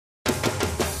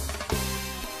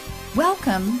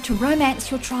Welcome to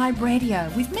Romance Your Tribe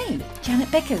Radio with me, Janet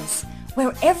Beckers,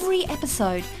 where every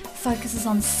episode focuses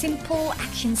on simple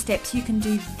action steps you can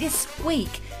do this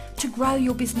week to grow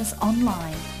your business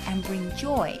online and bring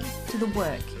joy to the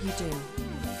work you do.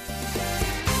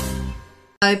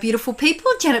 Hello beautiful people,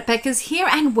 Janet Beckers here,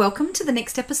 and welcome to the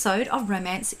next episode of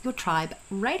Romance Your Tribe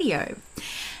Radio.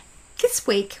 This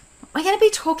week we're going to be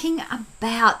talking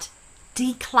about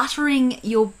decluttering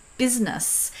your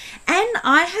business, and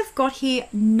I have got here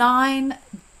 9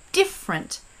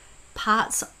 different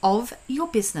parts of your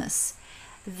business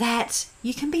that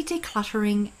you can be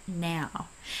decluttering now.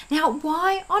 Now,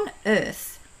 why on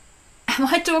earth am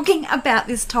I talking about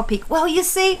this topic? Well, you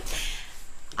see,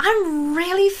 I'm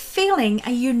really feeling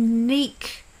a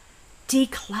unique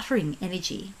decluttering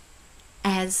energy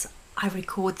as I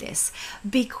record this,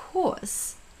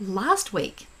 because last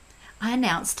week I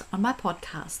announced on my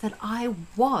podcast that I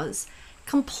was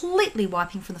completely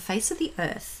wiping from the face of the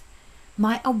earth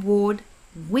my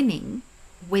award-winning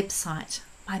website,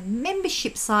 my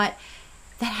membership site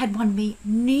that had won me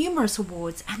numerous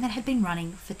awards and that had been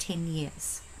running for 10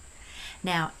 years.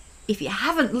 Now, if you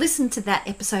haven't listened to that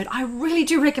episode, I really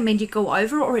do recommend you go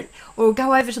over or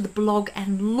go over to the blog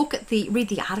and read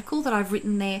the article that I've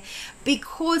written there,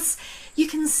 because you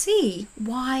can see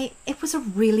why it was a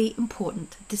really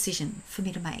important decision for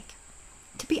me to make,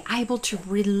 to be able to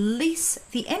release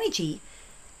the energy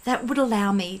that would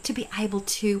allow me to be able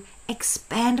to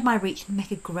expand my reach and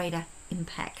make a greater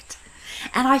impact.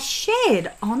 And I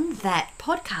shared on that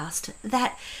podcast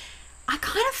that I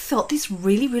kind of felt this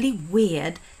really, really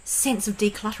weird sense of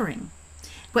decluttering.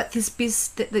 But this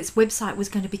website was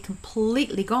going to be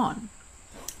completely gone.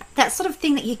 That sort of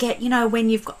thing that you get, when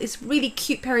you've got this really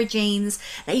cute pair of jeans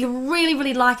that you really,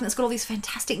 really like, and it's got all these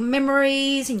fantastic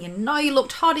memories, and you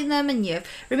looked hot in them, and you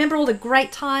remember all the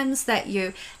great times that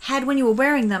you had when you were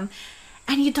wearing them,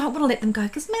 and you don't want to let them go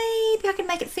because maybe I can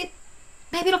make it fit.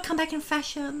 Maybe it'll come back in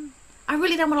fashion. I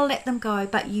really don't want to let them go,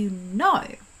 but you know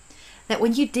that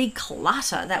when you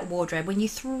declutter that wardrobe, when you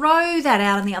throw that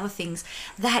out and the other things,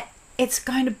 that it's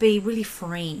going to be really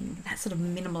freeing, that sort of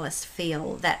minimalist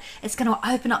feel, that it's going to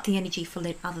open up the energy for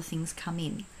let other things come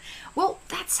in. Well,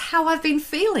 that's how I've been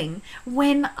feeling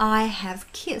when I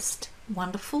have kissed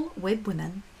wonderful web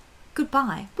women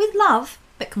goodbye with love,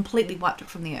 but completely wiped it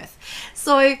from the earth.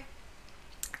 So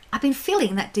I've been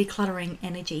feeling that decluttering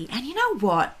energy, and you know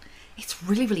what? It's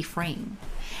really, really freeing.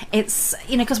 It's,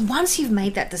 because once you've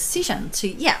made that decision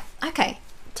to,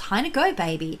 time to go,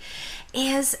 baby,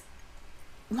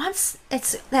 once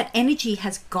that energy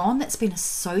has gone, that's been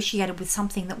associated with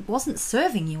something that wasn't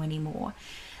serving you anymore,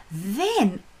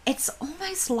 then it's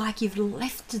almost like you've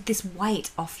lifted this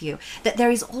weight off you, that there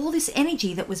is all this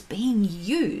energy that was being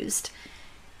used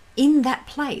in that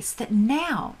place that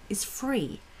now is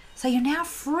free. So you're now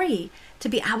free to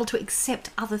be able to accept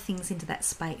other things into that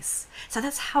space. So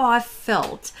that's how I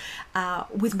felt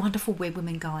with Wonderful Web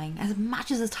Women going. As much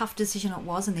as a tough decision it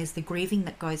was, and there's the grieving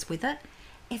that goes with it,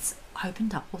 it's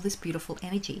opened up all this beautiful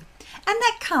energy. And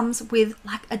that comes with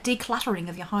like a decluttering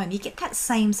of your home. You get that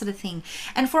same sort of thing.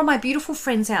 And for all my beautiful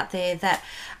friends out there that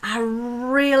are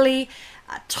really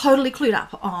totally clued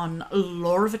up on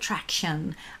law of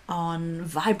attraction, on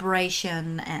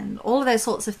vibration, and all of those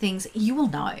sorts of things, you will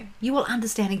know, you will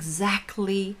understand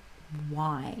exactly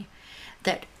why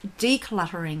that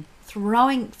decluttering,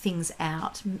 throwing things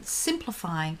out,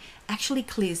 simplifying, actually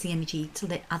clears the energy to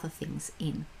let other things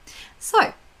in.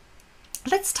 So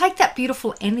let's take that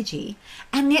beautiful energy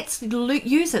and let's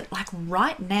use it like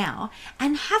right now,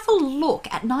 and have a look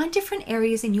at 9 different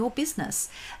areas in your business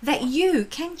that you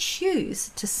can choose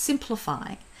to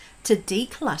simplify, to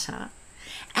declutter,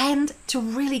 and to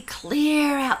really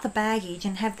clear out the baggage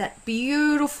and have that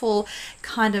beautiful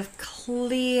kind of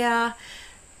clear,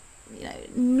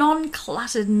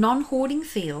 non-cluttered, non-hoarding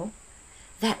feel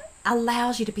that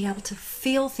allows you to be able to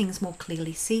feel things more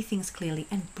clearly, see things clearly,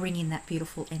 and bring in that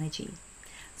beautiful energy.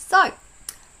 So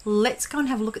let's go and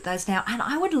have a look at those now, and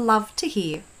I would love to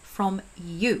hear from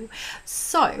you.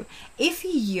 So if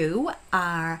you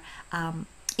are,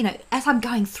 as I'm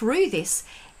going through this,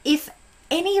 if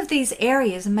any of these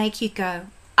areas make you go,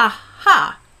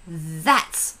 aha,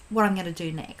 that's what I'm going to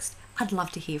do next, I'd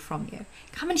love to hear from you.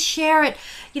 Come and share it,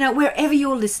 wherever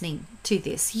you're listening to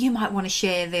this. You might want to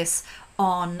share this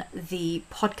on the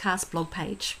podcast blog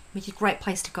page, which is a great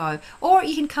place to go. Or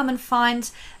you can come and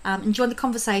and join the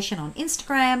conversation on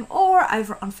Instagram or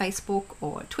over on Facebook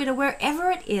or Twitter, wherever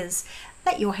it is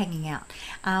that you're hanging out.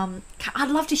 I'd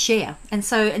love to share and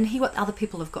hear what other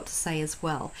people have got to say as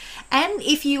well. And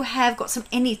if you have got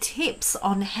any tips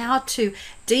on how to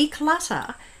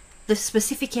declutter the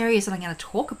specific areas that I'm going to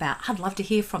talk about, I'd love to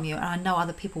hear from you, and I know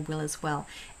other people will as well.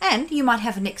 And you might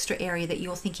have an extra area that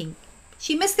you're thinking,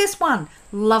 she missed this one.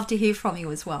 Love to hear from you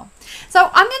as well. So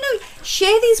I'm going to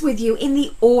share these with you in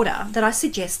the order that I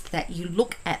suggest that you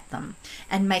look at them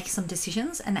and make some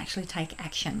decisions and actually take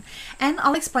action. And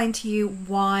I'll explain to you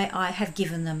why I have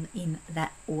given them in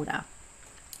that order.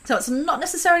 So it's not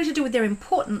necessarily to do with their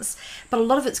importance, but a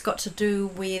lot of it's got to do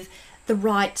with the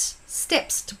right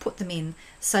steps to put them in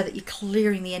so that you're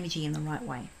clearing the energy in the right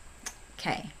way.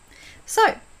 Okay,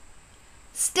 so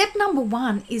step number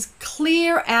 1 is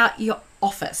clear out your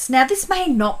office. Now, this may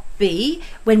not be,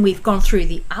 when we've gone through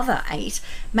the other 8,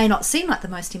 may not seem like the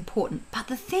most important, but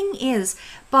the thing is,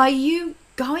 by you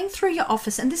going through your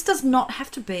office, and this does not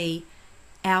have to be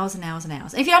hours and hours and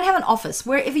hours. If you don't have an office,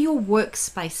 wherever your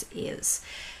workspace is,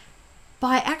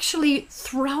 by actually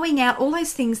throwing out all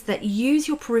those things that use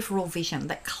your peripheral vision,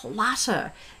 that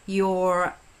clutter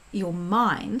your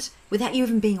mind without you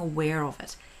even being aware of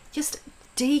it, just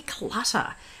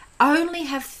declutter. Only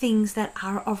have things that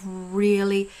are of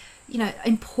really,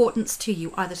 importance to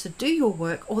you, either to do your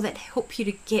work or that help you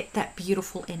to get that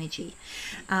beautiful energy.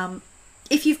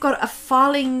 If you've got a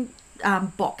filing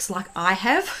box like I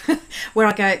have, where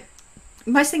I go,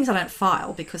 most things I don't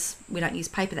file because we don't use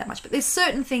paper that much, but there's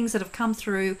certain things that have come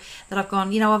through that I've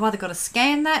gone, I've either got to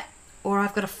scan that or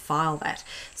I've got to file that.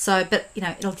 So, but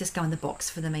it'll just go in the box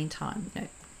for the meantime. I'm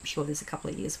sure there's a couple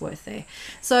of years worth there.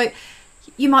 So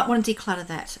you might want to declutter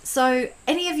that. So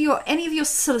any of your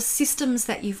sort of systems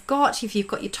that you've got, if you've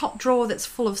got your top drawer that's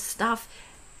full of stuff,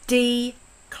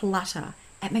 declutter.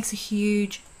 It makes a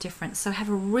huge difference. So have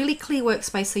a really clear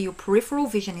workspace so your peripheral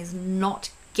vision is not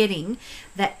getting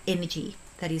that energy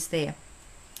that is there.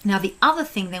 Now, the other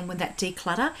thing then with that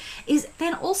declutter is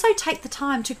then also take the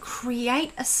time to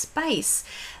create a space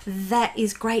that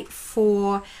is great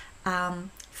for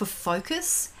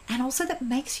focus, and also that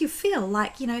makes you feel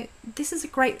like, this is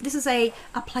a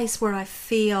place where I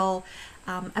feel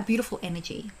a beautiful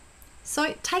energy.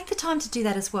 So take the time to do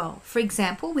that as well. For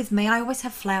example, with me, I always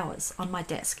have flowers on my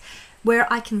desk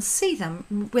where I can see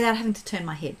them without having to turn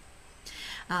my head.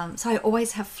 So I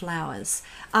always have flowers.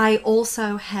 I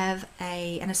also have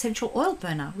an essential oil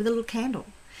burner with a little candle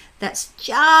that's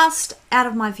just out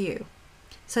of my view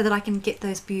so that I can get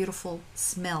those beautiful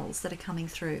smells that are coming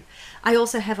through. I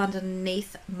also have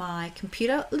underneath my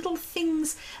computer little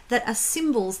things that are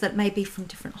symbols that may be from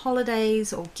different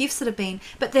holidays or gifts that have been,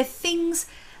 but they're things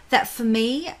that for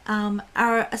me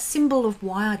are a symbol of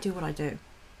why I do what I do.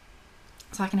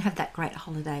 So I can have that great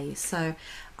holiday, so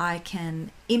I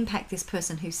can impact this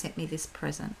person who sent me this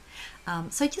present.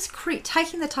 So just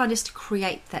taking the time just to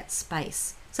create that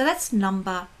space. So that's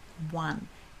number 1,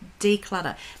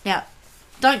 declutter. Now,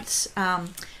 don't,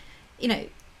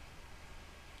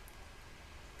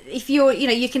 if you're,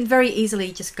 you can very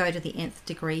easily just go to the nth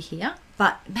degree here,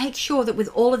 but make sure that with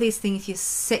all of these things, you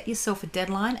set yourself a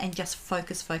deadline and just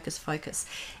focus, focus, focus.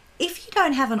 If you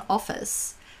don't have an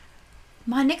office,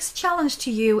 my next challenge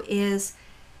to you is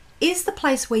the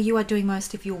place where you are doing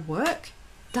most of your work,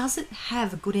 does it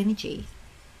have a good energy?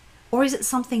 Or is it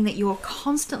something that you're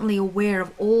constantly aware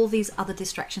of all these other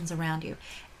distractions around you?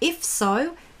 If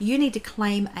so, you need to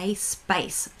claim a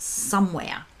space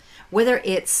somewhere, whether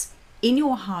it's in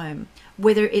your home,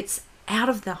 whether it's out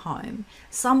of the home,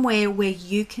 somewhere where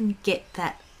you can get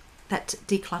that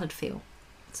decluttered feel.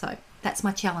 So that's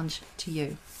my challenge to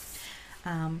you.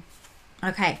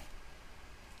 Okay.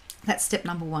 That's step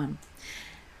number 1.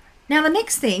 Now the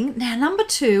next thing, number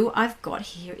 2 I've got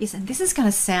here is, and this is going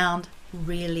to sound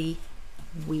really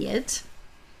weird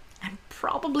and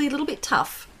probably a little bit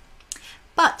tough,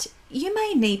 but you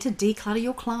may need to declutter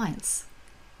your clients.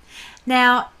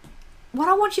 Now, what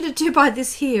I want you to do by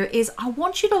this here is I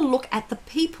want you to look at the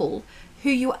people who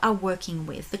you are working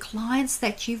with, the clients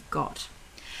that you've got.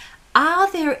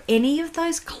 Are there any of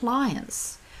those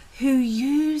clients who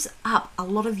use up a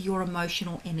lot of your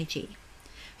emotional energy,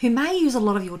 who may use a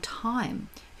lot of your time,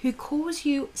 who cause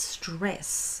you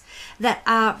stress, that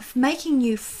are making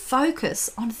you focus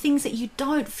on things that you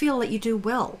don't feel that you do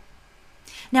well?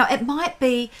 Now, it might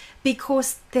be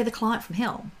because they're the client from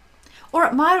hell, or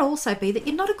it might also be that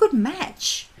you're not a good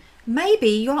match. Maybe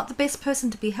you're not the best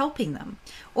person to be helping them,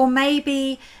 or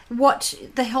maybe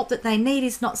the help that they need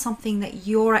is not something that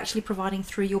you're actually providing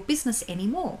through your business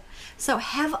anymore. So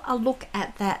have a look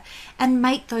at that and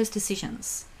make those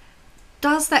decisions.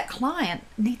 Does that client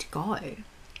need to go?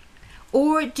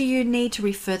 Or do you need to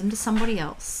refer them to somebody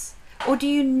else? Or do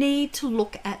you need to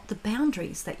look at the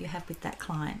boundaries that you have with that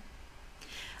client?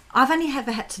 I've only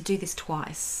ever had to do this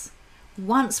twice.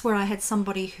 once where I had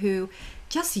somebody who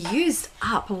just used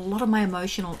up a lot of my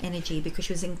emotional energy because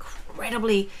she was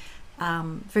incredibly,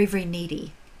 very, very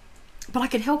needy. But I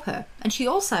could help her. And she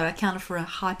also accounted for a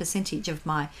high percentage of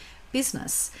my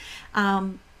business.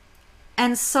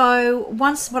 And so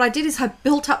once what I did is I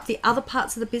built up the other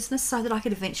parts of the business so that I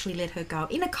could eventually let her go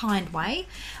in a kind way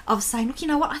of saying, look, you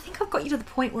know what, I think I've got you to the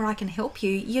point where I can help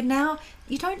you. You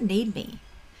don't need me.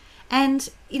 And,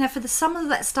 for some of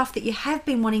that stuff that you have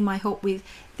been wanting my help with,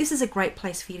 this is a great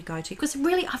place for you to go to, because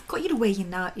really I've got you to where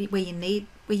you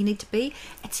need to be.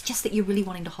 It's just that you're really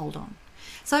wanting to hold on.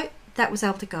 So that was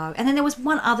able to go. And then there was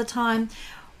one other time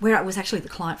where it was actually the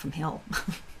client from hell.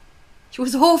 She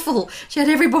was awful. She had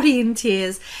everybody in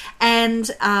tears.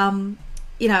 And, I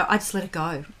just let her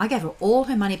go. I gave her all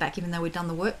her money back, even though we'd done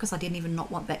the work, because I didn't even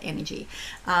not want that energy.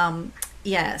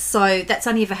 So that's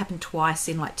only ever happened twice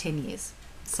in like 10 years.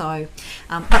 So,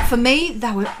 but for me,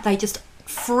 they just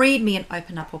freed me and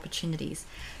opened up opportunities.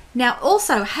 Now,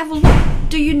 also have a look.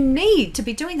 Do you need to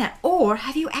be doing that? Or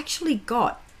have you actually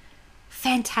got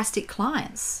fantastic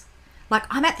clients? Like,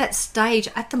 I'm at that stage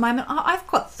at the moment. I've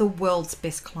got the world's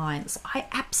best clients. I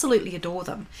absolutely adore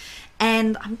them.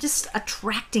 And I'm just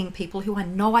attracting people who I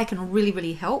know I can really,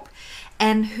 really help,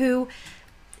 and who,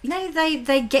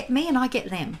 they get me and I get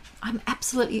them. I'm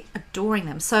absolutely adoring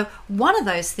them. So one of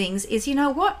those things is, you know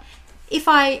what? If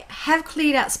I have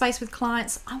cleared out space with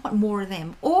clients, I want more of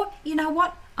them. Or, you know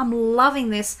what? I'm loving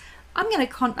this. I'm going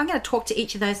to talk to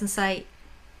each of those and say,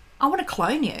 I want to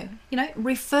clone you.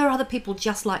 Refer other people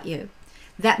just like you.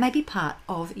 That may be part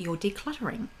of your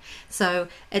decluttering. So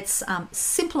it's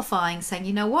simplifying, saying,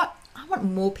 you know what? I want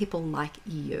more people like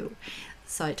you.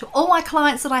 So to all my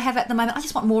clients that I have at the moment, I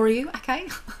just want more of you, okay?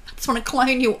 I just want to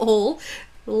clone you all.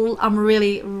 I'm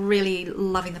really, really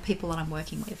loving the people that I'm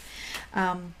working with.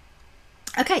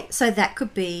 Okay, so that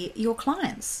could be your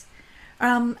clients.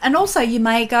 And also you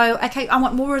may go, okay, I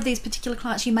want more of these particular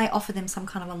clients. You may offer them some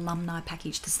kind of alumni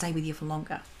package to stay with you for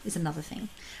longer, is another thing.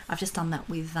 I've just done that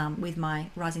with my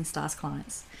Rising Stars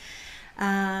clients.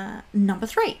 Number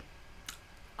 3,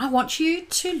 I want you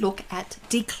to look at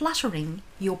decluttering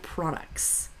your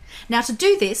products. Now, to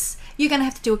do this, you're going to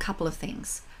have to do a couple of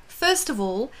things. First of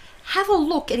all, have a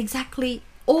look at exactly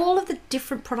all of the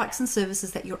different products and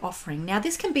services that you're offering. Now,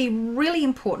 this can be really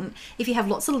important if you have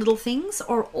lots of little things,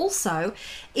 or also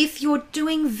if you're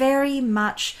doing very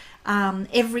much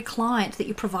every client that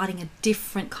you're providing a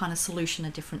different kind of solution,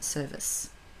 a different service.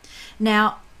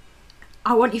 Now,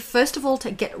 I want you first of all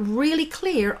to get really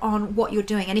clear on what you're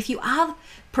doing. And if you are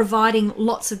providing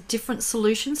lots of different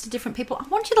solutions to different people, I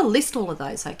want you to list all of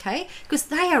those, okay? Because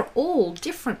they are all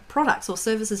different products or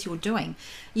services you're doing.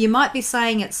 You might be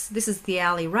saying this is the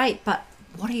hourly rate, but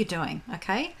what are you doing,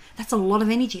 okay? That's a lot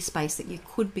of energy space that you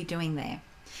could be doing there.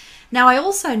 Now, I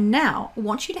also now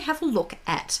want you to have a look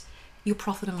at your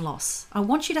profit and loss. I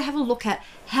want you to have a look at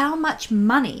how much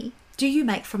money do you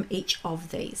make from each of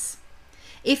these.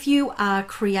 If you are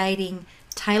creating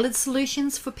tailored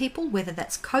solutions for people, whether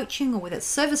that's coaching or whether it's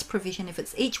service provision, if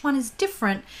it's each one is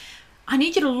different, I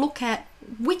need you to look at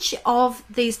which of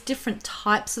these different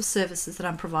types of services that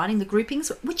I'm providing, the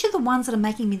groupings, which are the ones that are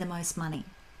making me the most money.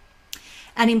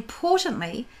 And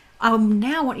importantly, I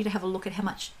now want you to have a look at how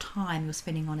much time you're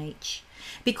spending on each.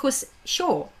 Because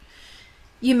sure,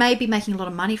 you may be making a lot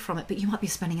of money from it, but you might be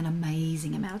spending an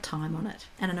amazing amount of time on it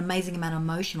and an amazing amount of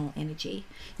emotional energy.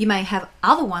 You may have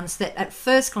other ones that at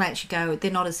first glance you go, they're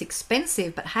not as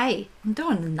expensive, but hey, I'm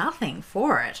doing nothing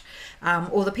for it.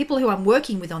 Or the people who I'm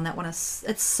working with on that one,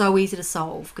 it's so easy to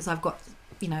solve because I've got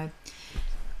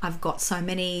so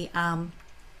many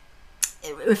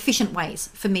efficient ways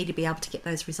for me to be able to get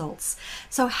those results.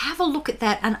 So have a look at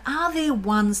that. And are there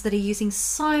ones that are using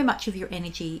so much of your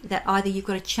energy that either you've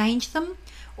got to change them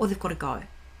or they've got to go?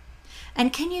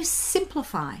 And can you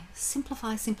simplify?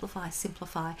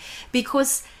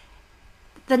 Because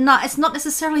it's not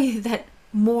necessarily that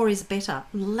more is better.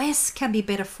 Less can be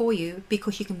better for you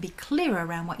because you can be clearer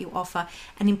around what you offer.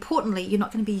 And importantly, you're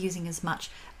not going to be using as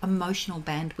much emotional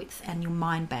bandwidth and your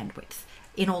mind bandwidth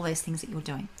in all those things that you're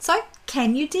doing. So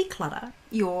can you declutter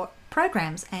your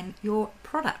programs and your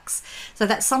products? So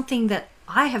that's something that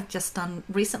I have just done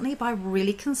recently by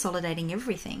really consolidating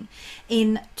everything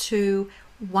into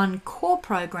one core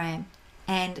program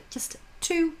and just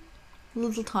 2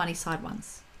 little tiny side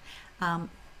ones. And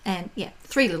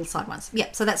 3 little side ones.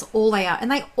 So that's all they are. And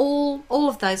they all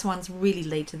of those ones really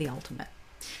lead to the ultimate.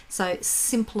 So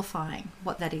simplifying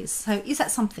what that is. So is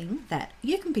that something that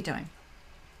you can be doing?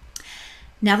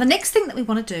 Now, the next thing that we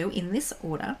want to do in this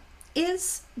order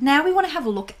is now we want to have a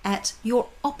look at your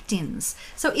opt-ins.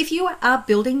 So if you are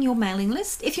building your mailing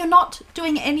list, if you're not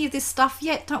doing any of this stuff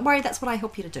yet, don't worry, that's what I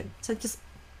help you to do. So just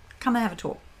come and have a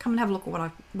talk. Come and have a look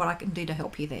at what I can do to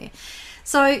help you there.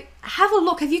 So have a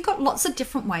look. Have you got lots of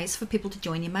different ways for people to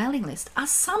join your mailing list? Are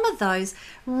some of those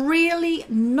really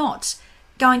not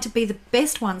going to be the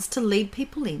best ones to lead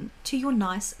people in to your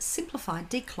nice, simplified,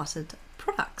 decluttered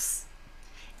products?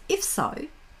 If so,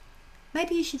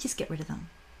 maybe you should just get rid of them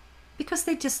because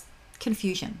they're just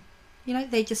confusion. You know,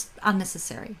 they're just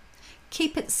unnecessary.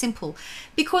 Keep it simple,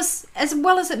 because as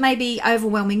well as it may be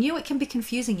overwhelming you, it can be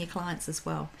confusing your clients as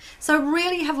well. So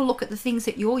really have a look at the things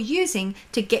that you're using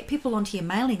to get people onto your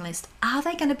mailing list. Are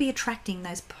they going to be attracting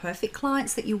those perfect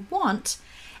clients that you want?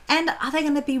 And are they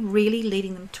going to be really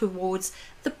leading them towards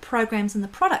the programs and the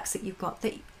products that you've got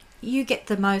that you get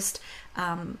the most,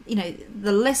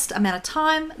 the less amount of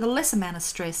time, the less amount of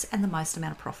stress, and the most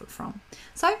amount of profit from?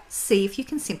 So see if you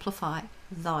can simplify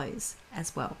those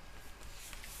as well.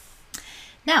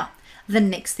 Now, the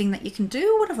next thing that you can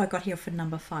do, what have I got here for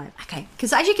number 5? Okay,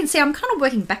 because as you can see, I'm kind of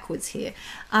working backwards here.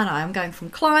 I know, I'm going from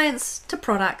clients to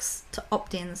products to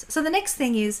opt-ins. So the next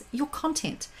thing is your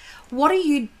content. What are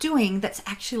you doing that's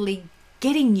actually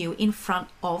getting you in front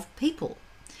of people?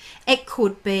 It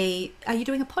could be, are you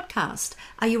doing a podcast?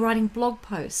 Are you writing blog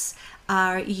posts?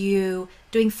 Are you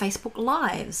doing Facebook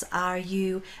Lives? Are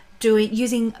you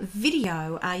using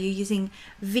video? Are you using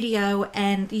video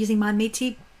and using my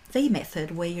MeTV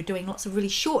method, where you're doing lots of really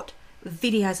short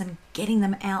videos and getting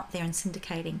them out there and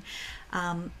syndicating?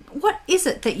 What is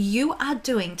it that you are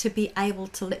doing to be able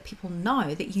to let people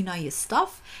know that you know your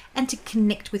stuff and to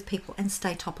connect with people and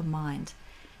stay top of mind?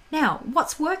 Now,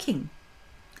 what's working?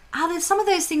 Are there some of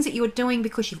those things that you're doing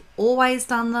because you've always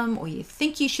done them or you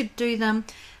think you should do them,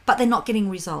 but they're not getting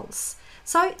results?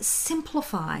 So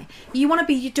simplify. You want to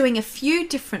be doing a few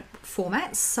different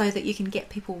formats so that you can get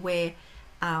people where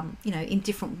in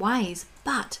different ways,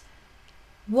 but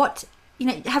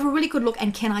have a really good look.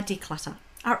 And can I declutter?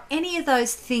 Are any of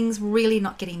those things really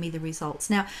not getting me the results?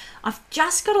 Now, I've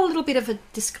just got a little bit of a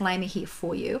disclaimer here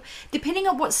for you. Depending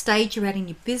on what stage you're at in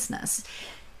your business,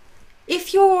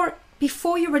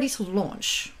 before you're ready to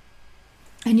launch,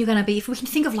 and you're going to be, if we can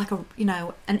think of like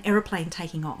an aeroplane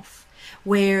taking off,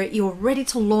 where you're ready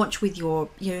to launch with your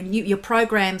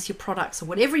programs, your products, or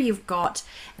whatever you've got,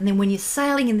 and then when you're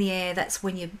sailing in the air, that's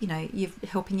when you're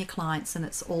helping your clients and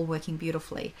it's all working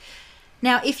beautifully.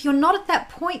 Now, if you're not at that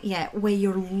point yet where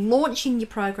you're launching your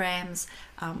programs,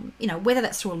 whether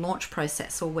that's through a launch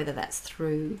process or whether that's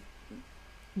through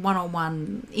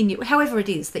one-on-one, however it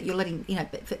is that you're letting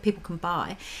that people can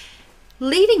buy.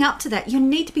 Leading up to that, you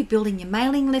need to be building your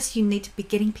mailing list. You need to be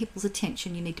getting people's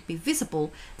attention. You need to be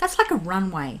visible. That's like a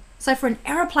runway. So for an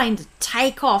aeroplane to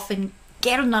take off and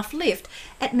get enough lift,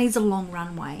 it needs a long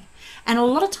runway. And a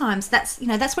lot of times that's when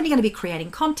you're going to be creating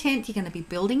content. You're going to be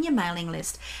building your mailing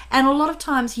list. And a lot of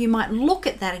times you might look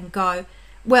at that and go,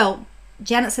 well,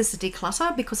 Janet says to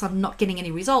declutter because I'm not getting any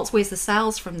results. Where's the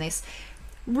sales from this?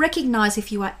 Recognize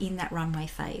if you are in that runway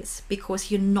phase, because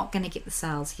you're not going to get the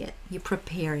sales yet. You're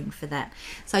preparing for that.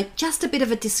 So just a bit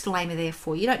of a disclaimer there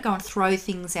for you. Don't go and throw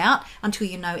things out until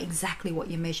you know exactly what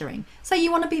you're measuring. So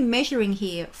you want to be measuring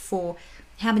here for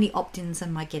how many opt-ins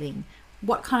am I getting?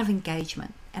 What kind of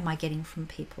engagement am I getting from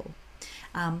people?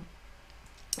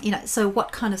 So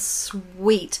what kind of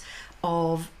suite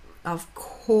of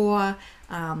core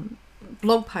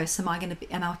blog posts am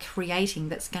I creating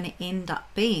that's going to end up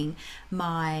being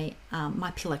my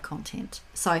pillar content?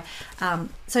 So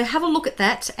have a look at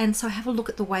that, and so have a look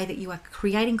at the way that you are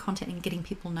creating content and getting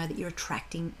people know that you're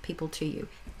attracting people to you.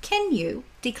 Can you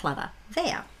declutter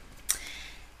there?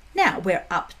 Now we're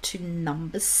up to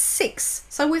number 6.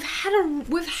 So we've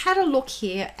had a look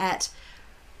here at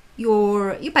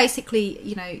you're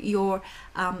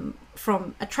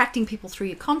from attracting people through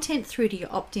your content through to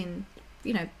your opt-in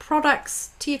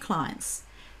products to your clients.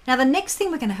 Now the next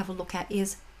thing we're going to have a look at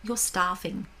is your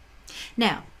staffing.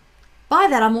 Now by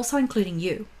that I'm also including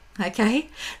you. Okay,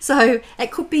 so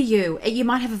it could be you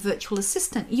might have a virtual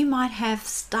assistant, you might have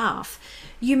staff,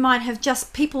 you might have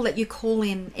just people that you call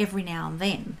in every now and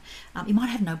then, you might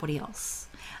have nobody else.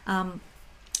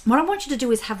 What I want you to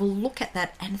do is have a look at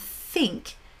that and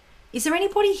think, is there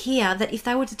anybody here that if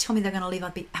they were to tell me they're going to leave,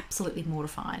 I'd be absolutely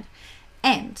mortified?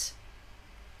 And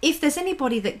if there's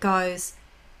anybody that goes,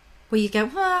 where you go,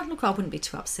 well, look, I wouldn't be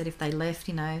too upset if they left,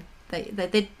 they're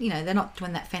not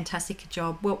doing that fantastic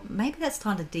job. Well, maybe that's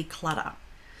time to declutter,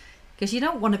 because you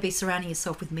don't want to be surrounding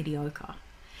yourself with mediocre.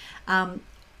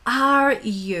 Are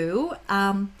you,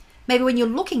 maybe when you're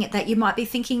looking at that, you might be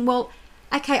thinking, well,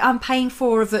 Okay, I'm paying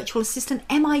for a virtual assistant.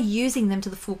 Am I using them to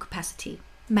the full capacity?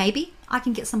 Maybe I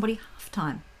can get somebody half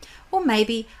time. Or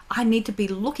maybe I need to be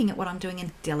looking at what I'm doing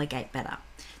and delegate better.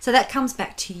 So that comes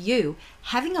back to you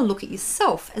having a look at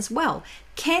yourself as well.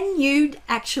 Can you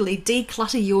actually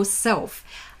declutter yourself?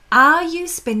 Are you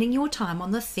spending your time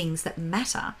on the things that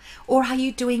matter? Or are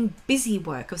you doing busy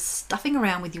work of stuffing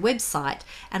around with your website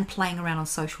and playing around on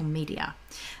social media?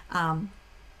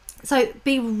 So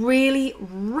be really,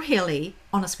 really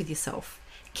honest with yourself.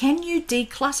 Can you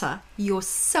declutter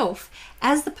yourself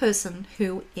as the person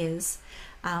who is,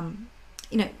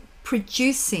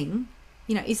 producing,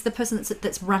 is the person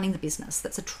that's running the business,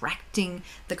 that's attracting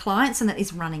the clients and that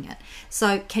is running it.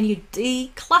 So can you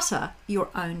declutter your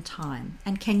own time?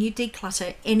 And can you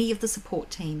declutter any of the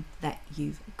support team that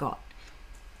you've got?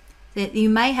 You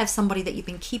may have somebody that you've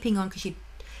been keeping on because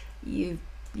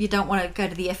you don't want to go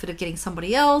to the effort of getting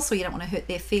somebody else, or you don't want to hurt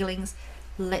their feelings.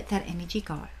 Let that energy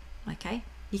go, okay?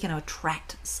 You're going to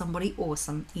attract somebody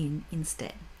awesome in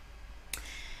instead.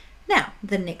 Now,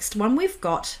 the next one we've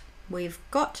got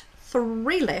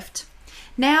 3 left.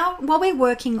 Now, while we're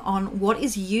working on what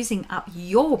is using up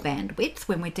your bandwidth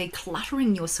when we're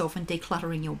decluttering yourself and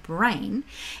decluttering your brain,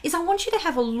 is I want you to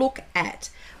have a look at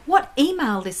what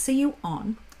email lists are you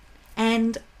on,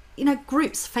 and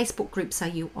groups, Facebook groups are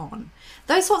you on?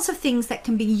 Those sorts of things that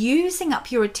can be using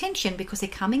up your attention because they're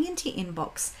coming into your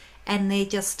inbox and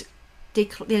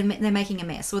they're making a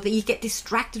mess, or that you get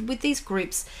distracted with these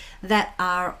groups that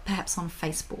are perhaps on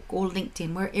Facebook or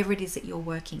LinkedIn, wherever it is that you're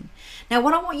working. Now,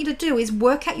 what I want you to do is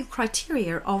work out your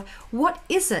criteria of what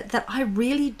is it that I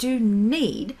really do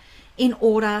need in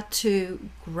order to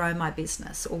grow my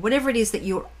business, or whatever it is that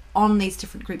you're on these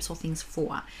different groups or things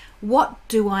for. What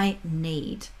do I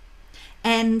need?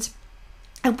 And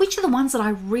which are the ones that I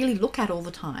really look at all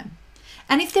the time?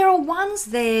 And if there are ones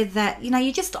there that,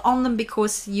 you're just on them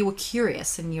because you were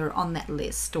curious and you're on that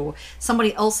list, or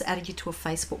somebody else added you to a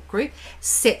Facebook group,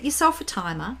 set yourself a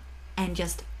timer and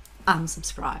just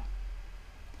unsubscribe.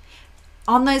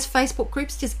 On those Facebook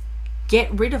groups, just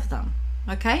get rid of them,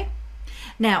 okay?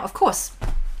 Now, of course,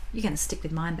 you're going to stick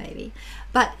with mine, baby.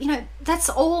 But, that's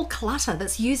all clutter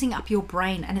that's using up your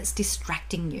brain and it's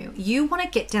distracting you. You want to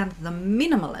get down to the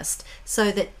minimalist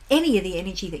so that any of the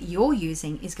energy that you're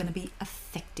using is going to be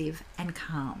effective and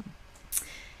calm.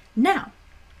 Now,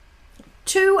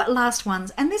 2 last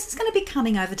ones, and this is going to be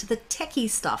coming over to the techie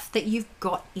stuff that you've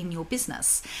got in your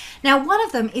business. Now, one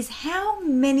of them is how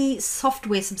many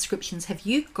software subscriptions have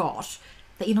you got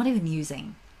that you're not even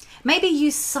using? Maybe you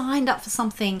signed up for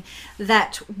something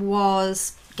that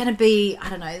was going to be,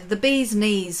 the bee's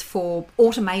knees for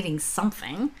automating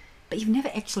something, but you've never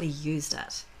actually used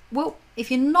it. Well, if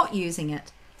you're not using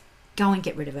it, go and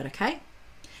get rid of it, okay?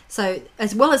 So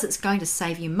as well as it's going to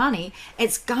save you money,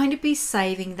 it's going to be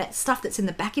saving that stuff that's in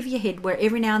the back of your head where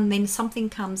every now and then something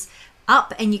comes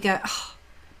up and you go, oh,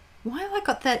 why have I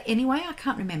got that anyway? I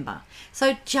can't remember.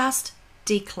 So just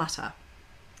declutter.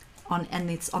 And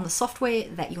it's on the software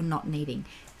that you're not needing.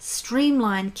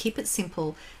 Streamline, keep it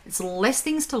simple. It's less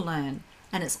things to learn,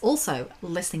 and it's also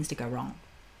less things to go wrong.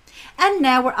 And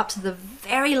now we're up to the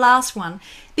very last one,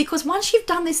 because once you've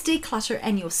done this declutter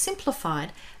and you're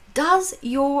simplified, does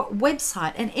your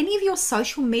website and any of your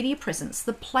social media presence,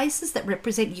 the places that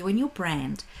represent you and your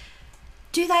brand,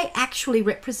 do they actually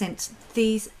represent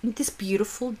this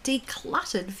beautiful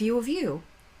decluttered view of you?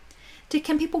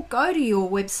 Can people go to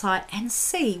your website and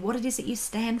see what it is that you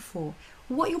stand for,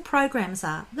 what your programs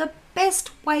are, the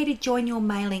best way to join your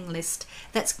mailing list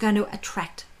that's going to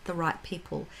attract the right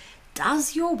people?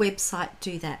 Does your website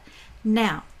do that?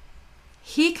 Now,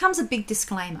 here comes a big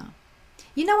disclaimer.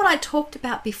 You know what I talked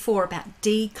about before about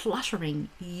decluttering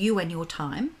you and your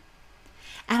time?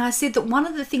 And I said that one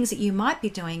of the things that you might be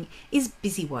doing is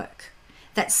busy work.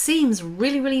 That seems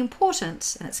really, really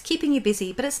important and it's keeping you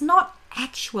busy, but it's not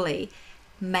actually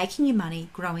making you money,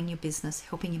 growing your business,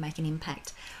 helping you make an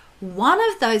impact. One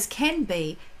of those can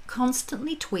be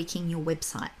constantly tweaking your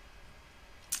website.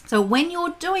 So when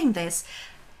you're doing this,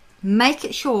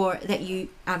 make sure that you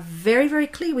are very, very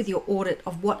clear with your audit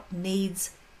of what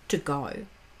needs to go,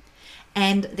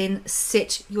 and then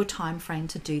set your time frame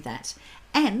to do that.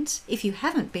 And if you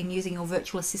haven't been using your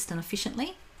virtual assistant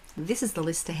efficiently, this is the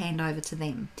list to hand over to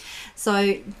them.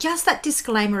 So just that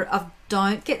disclaimer of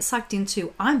don't get sucked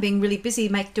into, I'm being really busy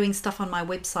doing stuff on my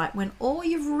website, when all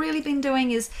you've really been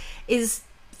doing is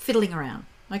fiddling around,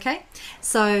 okay?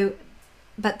 So,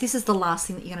 but this is the last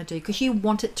thing that you're going to do, because you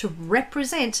want it to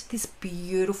represent this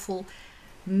beautiful,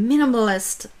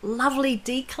 minimalist, lovely,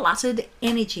 decluttered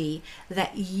energy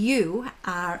that you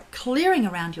are clearing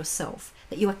around yourself,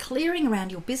 that you are clearing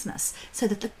around your business so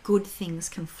that the good things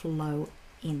can flow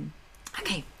in.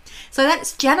 Okay, so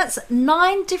that's Janet's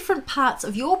 9 different parts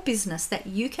of your business that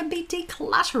you can be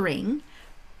decluttering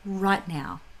right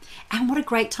now. And what a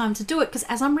great time to do it, because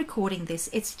as I'm recording this,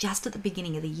 it's just at the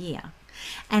beginning of the year.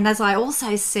 And as I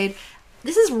also said,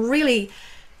 this is really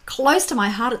close to my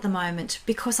heart at the moment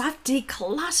because I've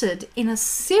decluttered in a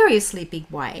seriously big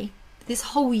way. This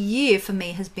whole year for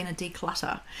me has been a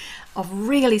declutter of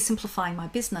really simplifying my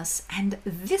business. And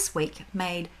last week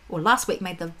made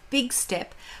the big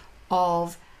step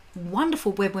of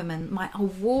Wonderful Web Women, my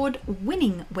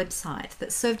award-winning website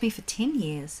that served me for 10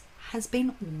 years, has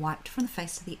been wiped from the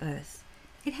face of the earth.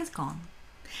 It has gone.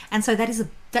 And so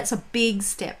that's a big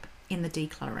step in the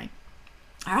decluttering.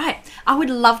 All right, I would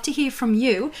love to hear from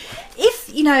you.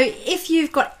 If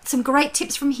you've got some great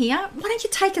tips from here, why don't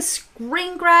you take a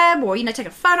screen grab or take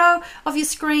a photo of your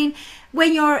screen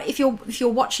if you're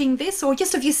watching this, or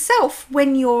just of yourself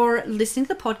when you're listening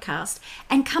to the podcast,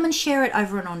 and come and share it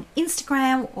over on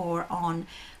Instagram or on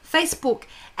Facebook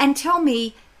and show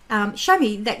me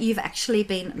that you've actually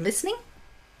been listening,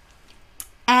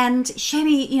 and show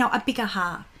me a big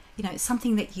aha.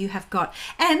 Something that you have got,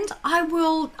 and I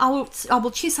will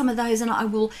choose some of those, and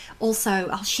I'll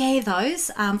share those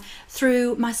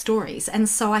through my stories, and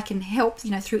so I can help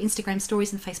through Instagram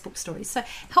stories and Facebook stories, so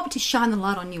help to shine the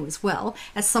light on you as well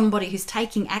as somebody who's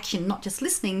taking action, not just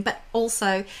listening but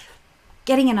also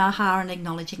getting an aha and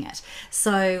acknowledging it.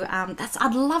 So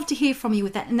I'd love to hear from you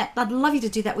with that, and I'd love you to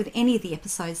do that with any of the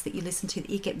episodes that you listen to that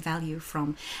you get value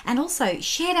from. And also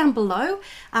share down below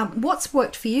what's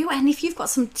worked for you, and if you've got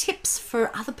some tips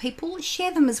for other people,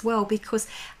 share them as well, because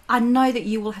I know that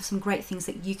you will have some great things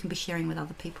that you can be sharing with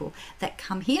other people that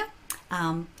come here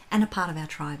and are part of our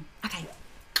tribe. Okay,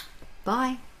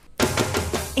 bye.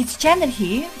 It's Janet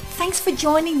here. Thanks for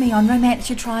joining me on Romance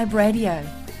Your Tribe Radio.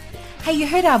 Hey, you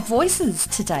heard our voices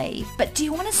today, but do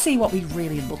you want to see what we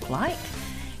really look like?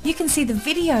 You can see the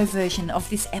video version of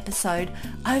this episode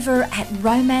over at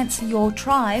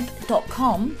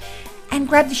romanceyourtribe.com and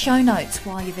grab the show notes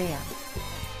while you're there.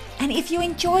 And if you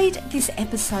enjoyed this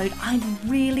episode, I'd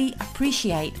really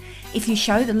appreciate if you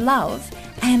show the love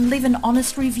and leave an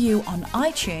honest review on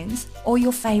iTunes or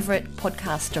your favourite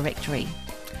podcast directory.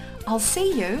 I'll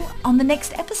see you on the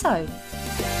next episode.